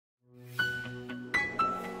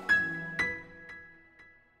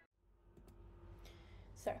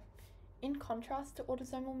In contrast to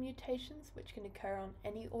autosomal mutations, which can occur on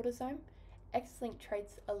any autosome, X-linked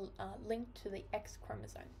traits are linked to the X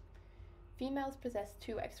chromosome. Females possess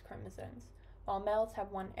 2 X chromosomes, while males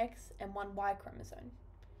have 1 X and 1 Y chromosome.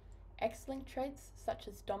 X-linked traits, such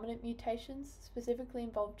as dominant mutations, specifically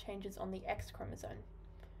involve changes on the X chromosome.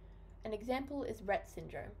 An example is Rett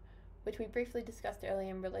syndrome, which we briefly discussed earlier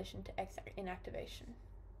in relation to X inactivation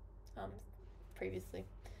previously.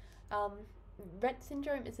 Rett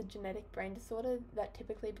syndrome is a genetic brain disorder that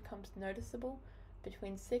typically becomes noticeable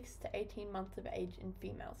between 6 to 18 months of age in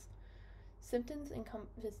females. Symptoms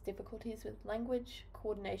encompass difficulties with language,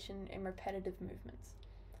 coordination, and repetitive movements.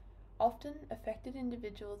 Often, affected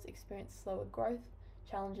individuals experience slower growth,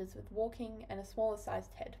 challenges with walking, and a smaller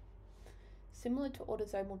sized head. Similar to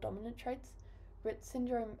autosomal dominant traits, Rett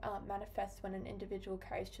syndrome manifests when an individual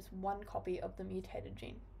carries just one copy of the mutated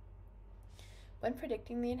gene. When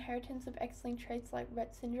predicting the inheritance of X-linked traits like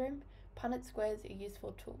Rett syndrome, Punnett squares are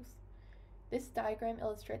useful tools. This diagram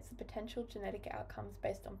illustrates the potential genetic outcomes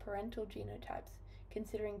based on parental genotypes,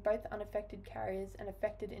 considering both unaffected carriers and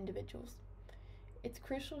affected individuals. It's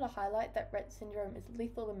crucial to highlight that Rett syndrome is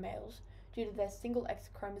lethal in males due to their single X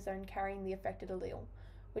chromosome carrying the affected allele,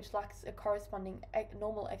 which lacks a corresponding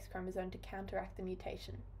normal X chromosome to counteract the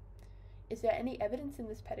mutation. Is there any evidence in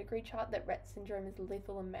this pedigree chart that Rett syndrome is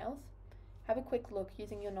lethal in males? Have a quick look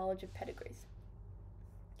using your knowledge of pedigrees.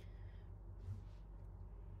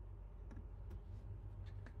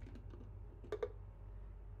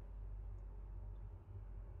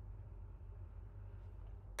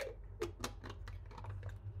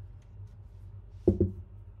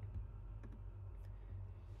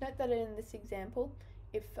 Note that in this example,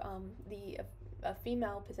 if a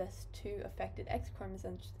female possessed 2 affected X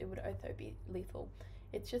chromosomes, it would also be lethal.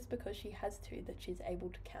 It's just because she has 2 that she's able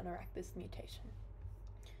to counteract this mutation.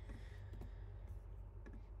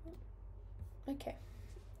 Okay,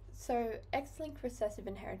 so X-linked recessive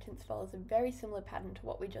inheritance follows a very similar pattern to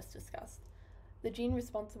what we just discussed. The gene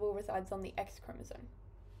responsible resides on the X chromosome.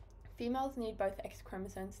 Females need both X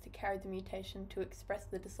chromosomes to carry the mutation to express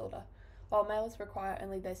the disorder, while males require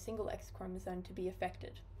only their single X chromosome to be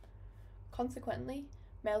affected. Consequently,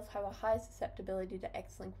 males have a higher susceptibility to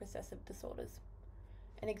X-linked recessive disorders.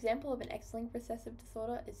 An example of an X-linked recessive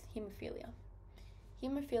disorder is hemophilia.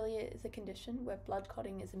 Hemophilia is a condition where blood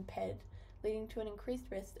clotting is impaired, leading to an increased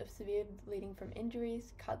risk of severe bleeding from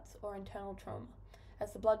injuries, cuts, or internal trauma,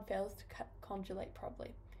 as the blood fails to coagulate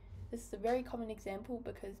properly. This is a very common example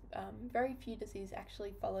because very few diseases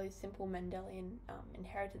actually follow simple Mendelian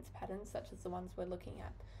inheritance patterns such as the ones we're looking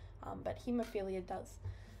at, but hemophilia does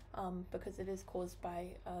because it is caused by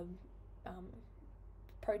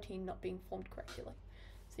protein not being formed correctly.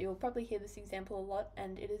 So you'll probably hear this example a lot,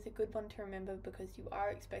 and it is a good one to remember because you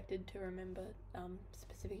are expected to remember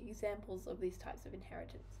specific examples of these types of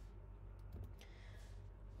inheritance.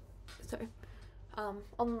 So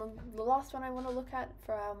on the last one I want to look at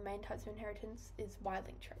for our main types of inheritance is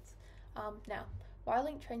Y-linked traits. Now,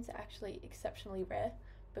 Y-linked traits are actually exceptionally rare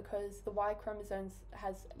because the Y chromosomes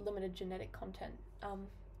has limited genetic content.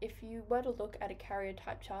 If you were to look at a carrier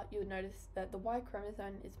type chart, you would notice that the Y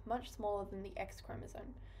chromosome is much smaller than the X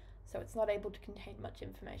chromosome, so it's not able to contain much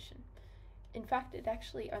information. In fact, it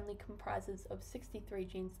actually only comprises of 63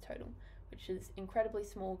 genes total, which is incredibly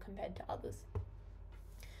small compared to others.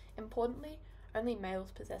 Importantly, only males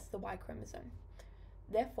possess the Y chromosome.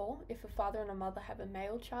 Therefore, if a father and a mother have a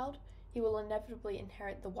male child, he will inevitably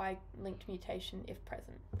inherit the Y-linked mutation if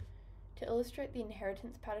present. To illustrate the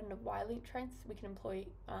inheritance pattern of Y-linked traits, we can employ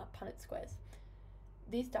Punnett squares.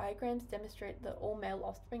 These diagrams demonstrate that all male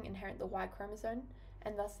offspring inherit the Y chromosome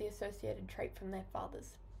and thus the associated trait from their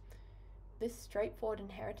fathers. This straightforward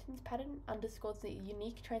inheritance pattern underscores the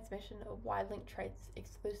unique transmission of Y-linked traits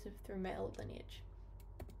exclusive through male lineage.